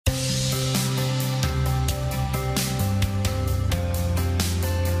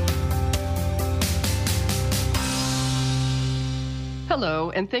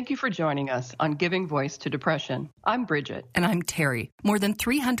Hello, and thank you for joining us on Giving Voice to Depression. I'm Bridget. And I'm Terry. More than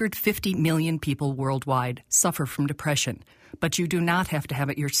 350 million people worldwide suffer from depression, but you do not have to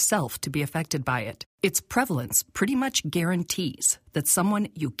have it yourself to be affected by it. Its prevalence pretty much guarantees that someone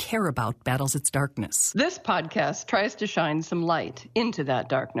you care about battles its darkness. This podcast tries to shine some light into that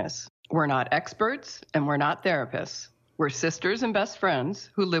darkness. We're not experts, and we're not therapists. We're sisters and best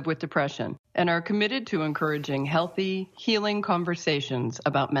friends who live with depression and are committed to encouraging healthy, healing conversations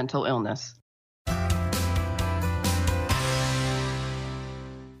about mental illness.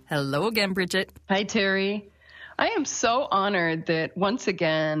 Hello again, Bridget. Hi, Terry. I am so honored that once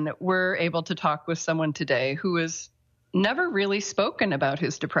again we're able to talk with someone today who has never really spoken about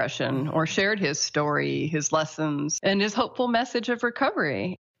his depression or shared his story, his lessons, and his hopeful message of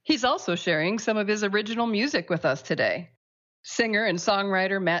recovery. He's also sharing some of his original music with us today. Singer and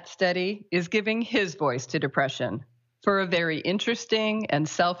songwriter Matt Steady is giving his voice to depression for a very interesting and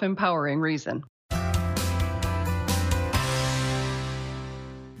self-empowering reason.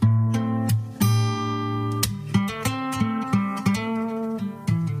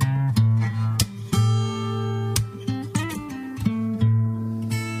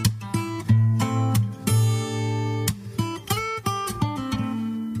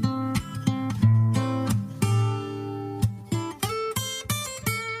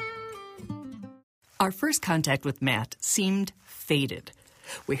 Our first contact with Matt seemed faded.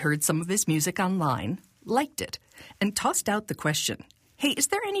 We heard some of his music online, liked it, and tossed out the question, hey, is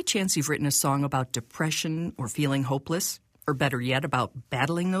there any chance you've written a song about depression or feeling hopeless? Or better yet, about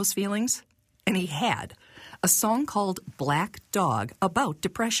battling those feelings? And he had, a song called Black Dog about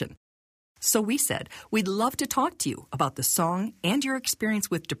depression. So we said, we'd love to talk to you about the song and your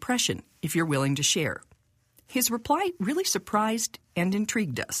experience with depression if you're willing to share. His reply really surprised and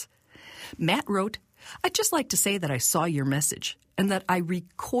intrigued us. Matt wrote, I'd just like to say that I saw your message and that I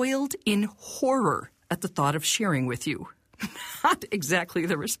recoiled in horror at the thought of sharing with you. Not exactly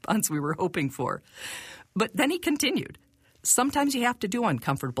the response we were hoping for. But then he continued, sometimes you have to do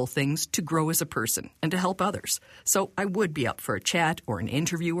uncomfortable things to grow as a person and to help others. So I would be up for a chat or an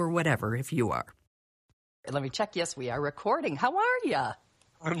interview or whatever if you are. Let me check. Yes, we are recording. How are you?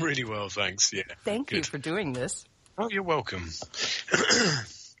 I'm really well, thanks. Yeah. Thank you for doing this. Oh, you're welcome.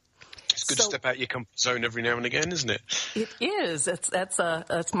 It's good to step out your comfort zone every now and again, isn't it? It is.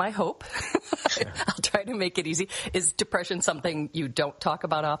 That's my hope. I'll try to make it easy. Is depression something you don't talk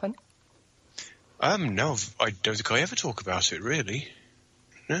about often? No, I don't think I ever talk about it, really.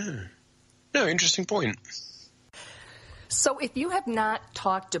 No, interesting point. So if you have not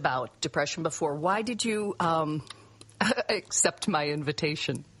talked about depression before, why did you accept my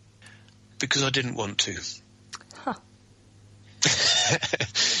invitation? Because I didn't want to. Huh.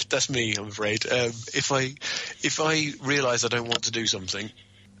 That's me, I'm afraid. If I realise I don't want to do something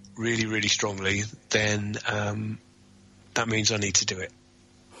really, really strongly, then that means I need to do it.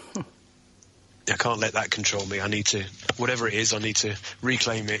 I can't let that control me. I need to, whatever it is, I need to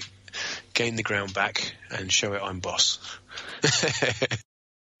reclaim it, gain the ground back, and show it I'm boss.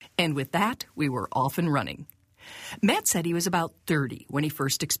 And with that, we were off and running. Matt said he was about 30 when he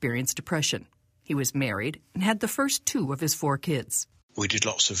first experienced depression. He was married and had the first 2 of his 4 kids. We did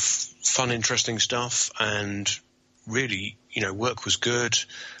lots of fun, interesting stuff, and really, work was good,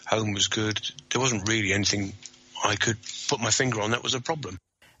 home was good. There wasn't really anything I could put my finger on that was a problem.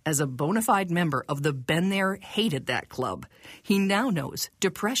 As a bona fide member of the Been There, Hated That Club, he now knows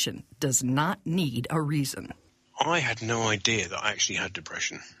depression does not need a reason. I had no idea that I actually had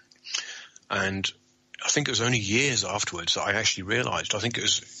depression. And I think it was only years afterwards that I actually realised. I think it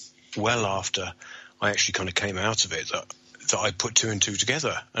was well after I actually kind of came out of it that I put 2 and 2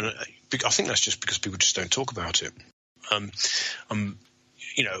 together. And I think that's just because people just don't talk about it. I'm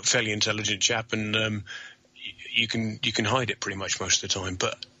a fairly intelligent chap, and you can hide it pretty much most of the time.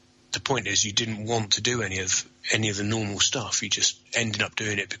 But the point is, you didn't want to do any of the normal stuff. You just ended up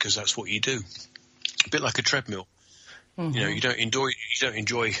doing it because that's what you do. A bit like a treadmill. Mm-hmm. You don't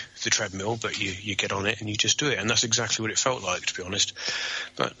enjoy the treadmill, but you get on it and you just do it. And that's exactly what it felt like, to be honest.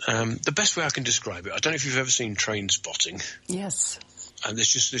 But the best way I can describe it, I don't know if you've ever seen Train Spotting. Yes. And there's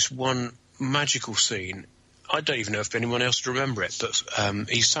just this one magical scene. I don't even know if anyone else would remember it, but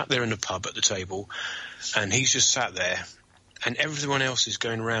he's sat there in a pub at the table, and he's just sat there, and everyone else is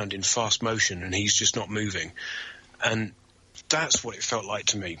going around in fast motion, and he's just not moving. And that's what it felt like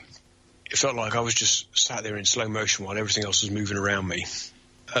to me. It felt like I was just sat there in slow motion while everything else was moving around me.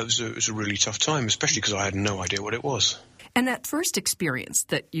 It was a really tough time, especially because I had no idea what it was. And that first experience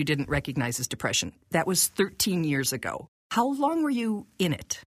that you didn't recognize as depression, that was 13 years ago. How long were you in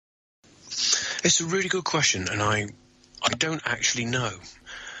it? It's a really good question, and I I don't actually know.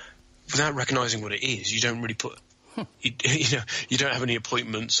 Without recognising what it is, you don't really put, you don't have any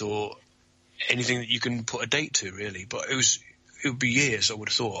appointments or anything that you can put a date to, really. But it would be years, I would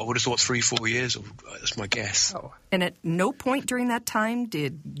have thought. I would have thought 3-4 years. That's my guess. Oh. And at no point during that time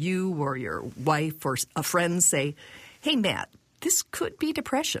did you or your wife or a friend say, "Hey, Matt, this could be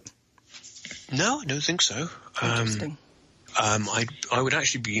depression"? No, I don't think so. Interesting. I would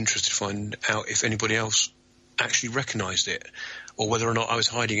actually be interested to find out if anybody else actually recognised it, or whether or not I was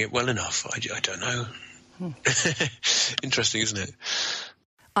hiding it well enough. I don't know. Interesting, isn't it?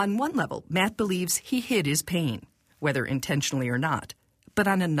 On one level, Matt believes he hid his pain, whether intentionally or not. But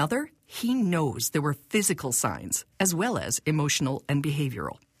on another, he knows there were physical signs, as well as emotional and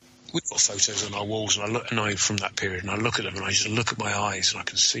behavioral. We've got photos on our walls, and I from that period, and I look at them, and I just look at my eyes, and I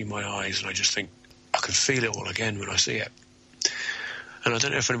can see my eyes, and I just think I can feel it all again when I see it. And I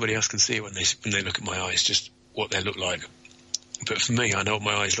don't know if anybody else can see it when they look at my eyes, just what they look like. But for me, I know what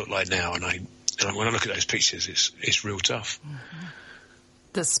my eyes look like now, and when I look at those pictures, it's real tough. Mm-hmm.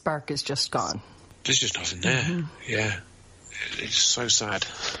 The spark is just gone. There's just nothing there. Mm-hmm. Yeah, it's so sad.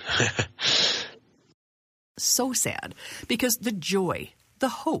 So sad, because the joy, the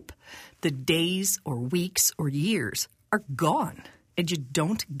hope, the days or weeks or years are gone, and you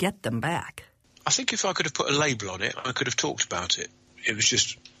don't get them back. I think if I could have put a label on it, I could have talked about it. It was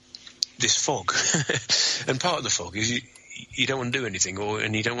just this fog. And part of the fog is you don't want to do anything,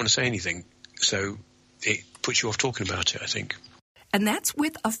 and you don't want to say anything. So it puts you off talking about it, I think. And that's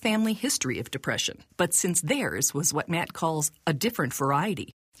with a family history of depression. But since theirs was what Matt calls a different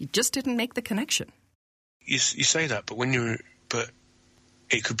variety, he just didn't make the connection. You say that, but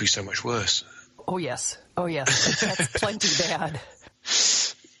it could be so much worse. Oh, yes. That's plenty bad.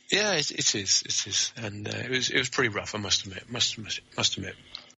 Yeah, it is. And it was pretty rough, I must admit.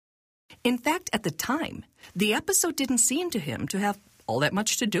 In fact, at the time, the episode didn't seem to him to have all that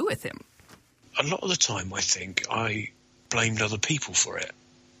much to do with him. A lot of the time, I think, I blamed other people for it,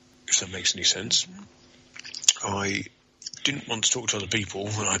 if that makes any sense. Mm-hmm. I didn't want to talk to other people,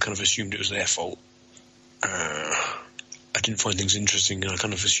 and I kind of assumed it was their fault. I didn't find things interesting, and I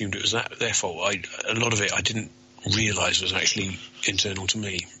kind of assumed it was their fault. A lot of it I didn't realise was actually internal to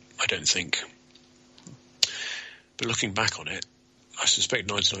me, I don't think. But looking back on it, I suspect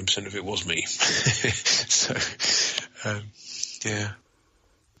 99% of it was me. So, yeah.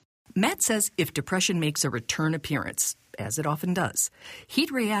 Matt says if depression makes a return appearance, as it often does,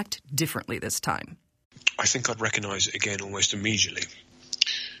 he'd react differently this time. I think I'd recognise it again almost immediately.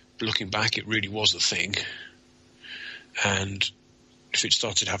 But looking back, it really was a thing. And if it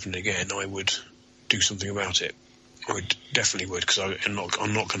started happening again, I would do something about it. I definitely would, because I'm not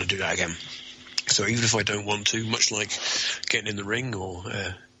going to do that again. So even if I don't want to, much like getting in the ring or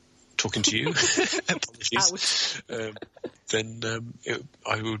talking to you, apologies, then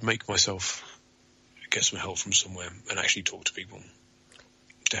I would make myself get some help from somewhere and actually talk to people.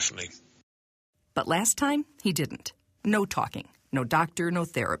 Definitely. But last time, he didn't. No talking, no doctor, no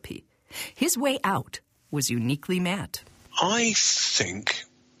therapy. His way out was uniquely Matt. I think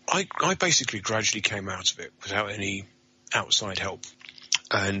I basically gradually came out of it without any outside help.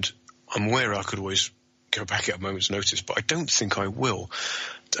 And I'm aware I could always go back at a moment's notice, but I don't think I will.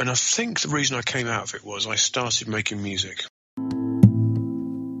 And I think the reason I came out of it was I started making music.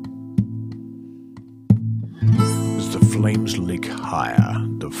 As the flames lick higher,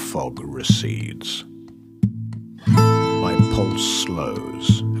 the fog recedes. My pulse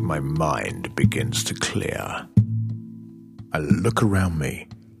slows and my mind begins to clear. I look around me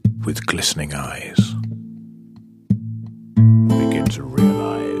with glistening eyes. Begin to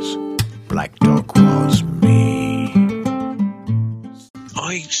realize Black Dog was me.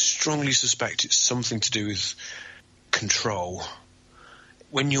 I strongly suspect it's something to do with control.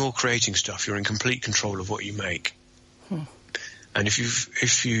 When you're creating stuff, you're in complete control of what you make. And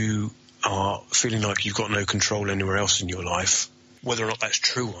if you are feeling like you've got no control anywhere else in your life, whether or not that's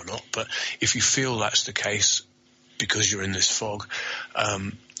true or not, but if you feel that's the case because you're in this fog,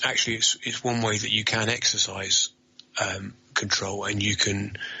 actually it's one way that you can exercise control, and you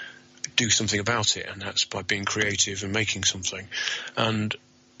can do something about it, and that's by being creative and making something. And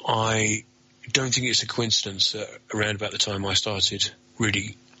I don't think it's a coincidence that around about the time I started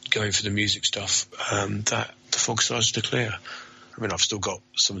really going for the music stuff, that the fog started to clear. I mean, I've still got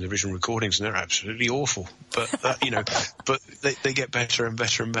some of the original recordings, and they're absolutely awful. But but they get better and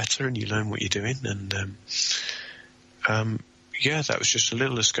better and better, and you learn what you're doing. And that was just a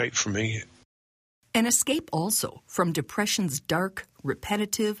little escape for me. An escape also from depression's dark,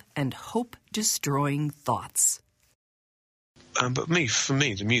 repetitive, and hope-destroying thoughts. But for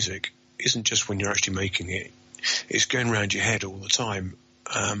me, the music isn't just when you're actually making it. it's going around your head all the time,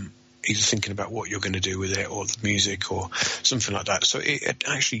 either thinking about what you're going to do with it or the music or something like that. So it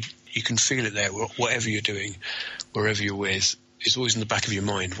actually, you can feel it there, whatever you're doing, wherever you're with. It's always in the back of your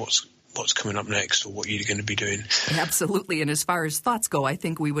mind what's coming up next or what you're going to be doing. Absolutely. And as far as thoughts go, I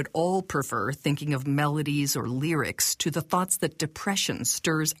think we would all prefer thinking of melodies or lyrics to the thoughts that depression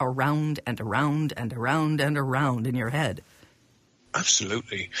stirs around and around and around and around in your head.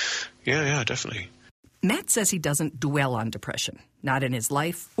 Absolutely. Yeah, definitely. Matt says he doesn't dwell on depression, not in his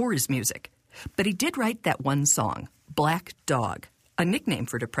life or his music. But he did write that one song, Black Dog, a nickname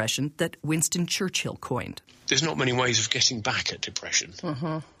for depression that Winston Churchill coined. There's not many ways of getting back at depression.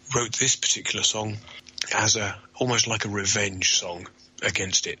 Wrote this particular song as almost like a revenge song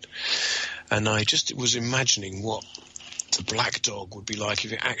against it. And I just was imagining what the black dog would be like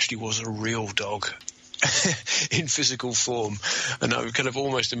if it actually was a real dog in physical form. And I would kind of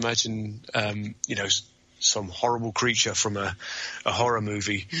almost imagine, some horrible creature from a horror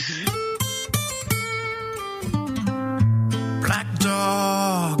movie. Black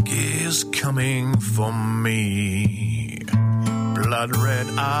dog is coming for me. Blood red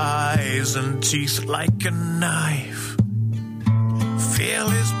eyes and teeth like a knife. Feel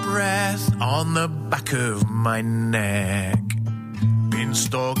his breath on the back of my neck. Been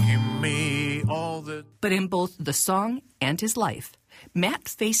stalking me all the... But in both the song and his life, Matt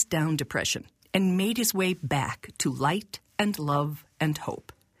faced down depression and made his way back to light and love and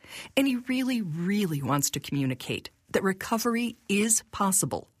hope. And he really, really wants to communicate that recovery is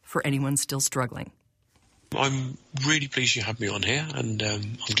possible for anyone still struggling. I'm really pleased you had me on here, and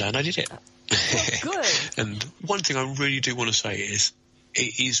I'm glad I did it. Good. And one thing I really do want to say is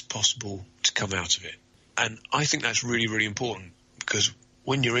it is possible to come out of it. And I think that's really, really important, because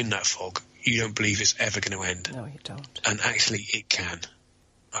when you're in that fog, you don't believe it's ever going to end. No, you don't. And actually it can.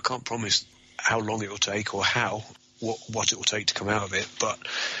 I can't promise how long it will take or what it will take to come out of it, but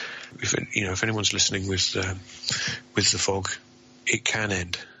if anyone's listening with the fog, it can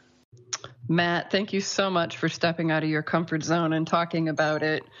end. Matt, thank you so much for stepping out of your comfort zone and talking about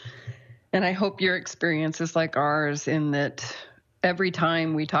it. And I hope your experience is like ours, in that every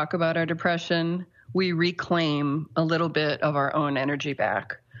time we talk about our depression, we reclaim a little bit of our own energy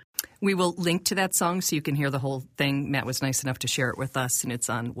back. We will link to that song so you can hear the whole thing. Matt was nice enough to share it with us, and it's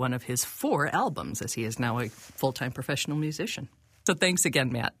on one of his 4 albums, as he is now a full-time professional musician. So thanks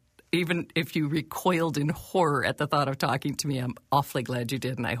again, Matt. Even if you recoiled in horror at the thought of talking to me, I'm awfully glad you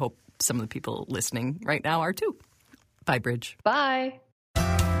did, and I hope some of the people listening right now are too. Bye, Bridge. Bye.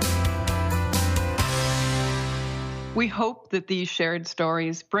 We hope that these shared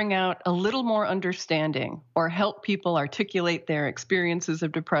stories bring out a little more understanding or help people articulate their experiences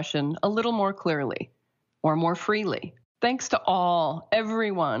of depression a little more clearly or more freely. Thanks to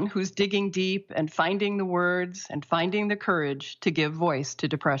everyone who's digging deep and finding the words and finding the courage to give voice to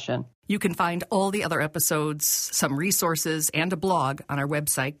depression. You can find all the other episodes, some resources, and a blog on our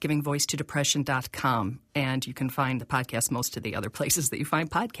website, givingvoicetodepression.com. And you can find the podcast most of the other places that you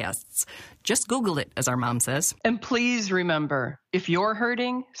find podcasts. Just Google it, as our mom says. And please remember, if you're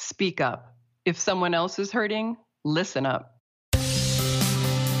hurting, speak up. If someone else is hurting, listen up.